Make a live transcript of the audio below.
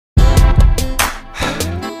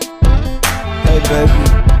baby.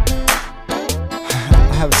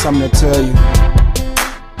 I have something to tell you.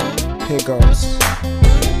 Here goes.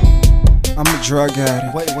 I'm a drug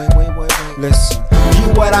addict. Wait. Listen. You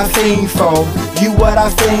what I fiend for. You what I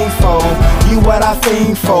fiend for. You what I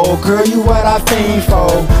fiend for. Girl, you what I fiend for.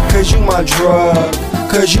 Cause you my drug.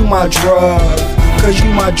 Cause you my drug. Cause you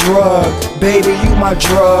my drug. Baby, you my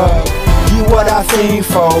drug. You what I fiend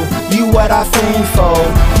for. You what I fiend for.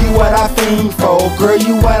 You what I fiend for. Girl,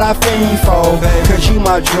 you what I fiend for. Cause you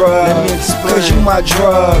my drug. Let me explain. Cause you my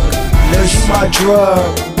drug. Cause you my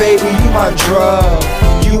drug. Baby, you my drug.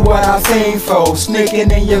 You what I fiend for, sneaking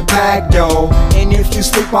in your back door. And if you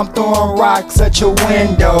sleep, I'm throwing rocks at your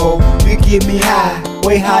window. You get me high,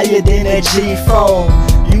 way higher than a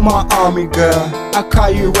G4. You my army girl, I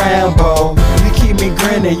call you Rambo. You keep me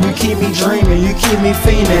grinning, you keep me dreaming, you keep me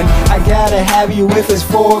fiending. I gotta have you if it's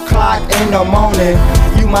 4 o'clock in the morning.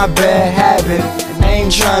 You my bad habit, and I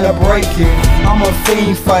ain't tryna break it. I'm a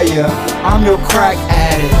fiend for you, I'm your crack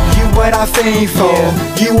addict. You what I fiend for,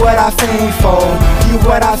 you what I fiend for. You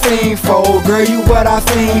what I fiend for, girl, you what I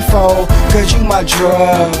fiend for. Cause you my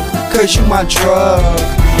drug, cause you my drug.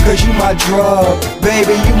 Cause you my drug,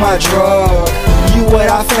 baby, you my drug. You what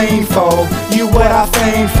I fiend for, you what I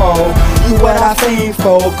fiend for. You what I fiend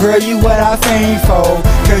for, girl, you what I fiend for.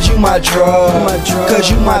 Cause you my drug, cause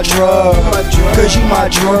you my drug. Cause you my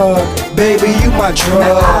drug, baby, you my drug.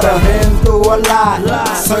 Now I done been through a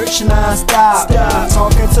lot, search non-stop,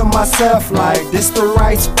 talking to myself like this the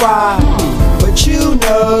right spot. But you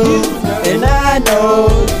know, and I know,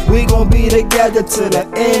 we gon' be together to the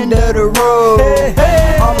end of the road.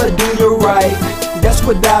 I'ma do you right, that's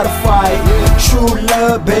without a fight. True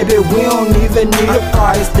love, baby, we don't even need a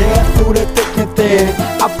price. There through the thick and thin,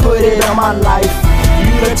 I put it on my life.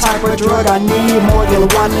 You the type of drug I need more than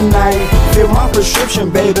one a night. Fill my prescription,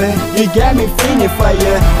 baby, you got me fiending for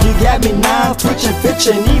you. You got me now twitching,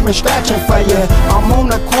 fitching, even scratching for you. I'm on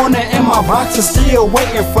the corner and my box is still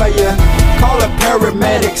waiting for you. Call the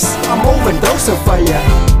paramedics, I'm overdosing for you.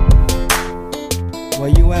 Where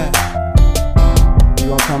you at? You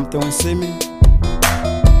gonna come through and see me?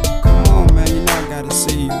 Come on, man, you know I gotta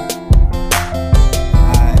see you.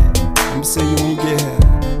 Alright, I'ma see you when you get here.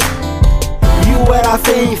 You what I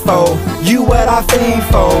fiend for, you what I fiend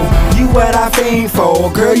for. You what I fiend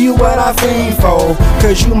for, girl, you what I fiend for.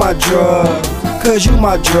 Cause you my drug, cause you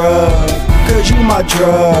my drug. Cause you my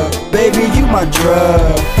drug, baby, you my drug.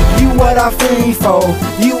 You what I fiend for,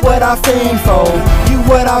 you what I fiend for. You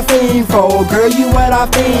what I fiend for, girl, you what I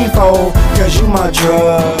fiend for. Cause you my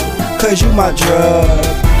drug, cause you my drug.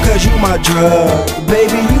 Cause you my drug,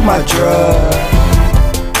 baby, you my drug.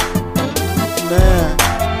 Man,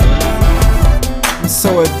 I'm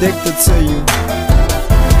so addicted to you.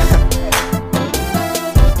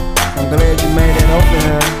 I'm glad you made it over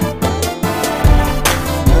here.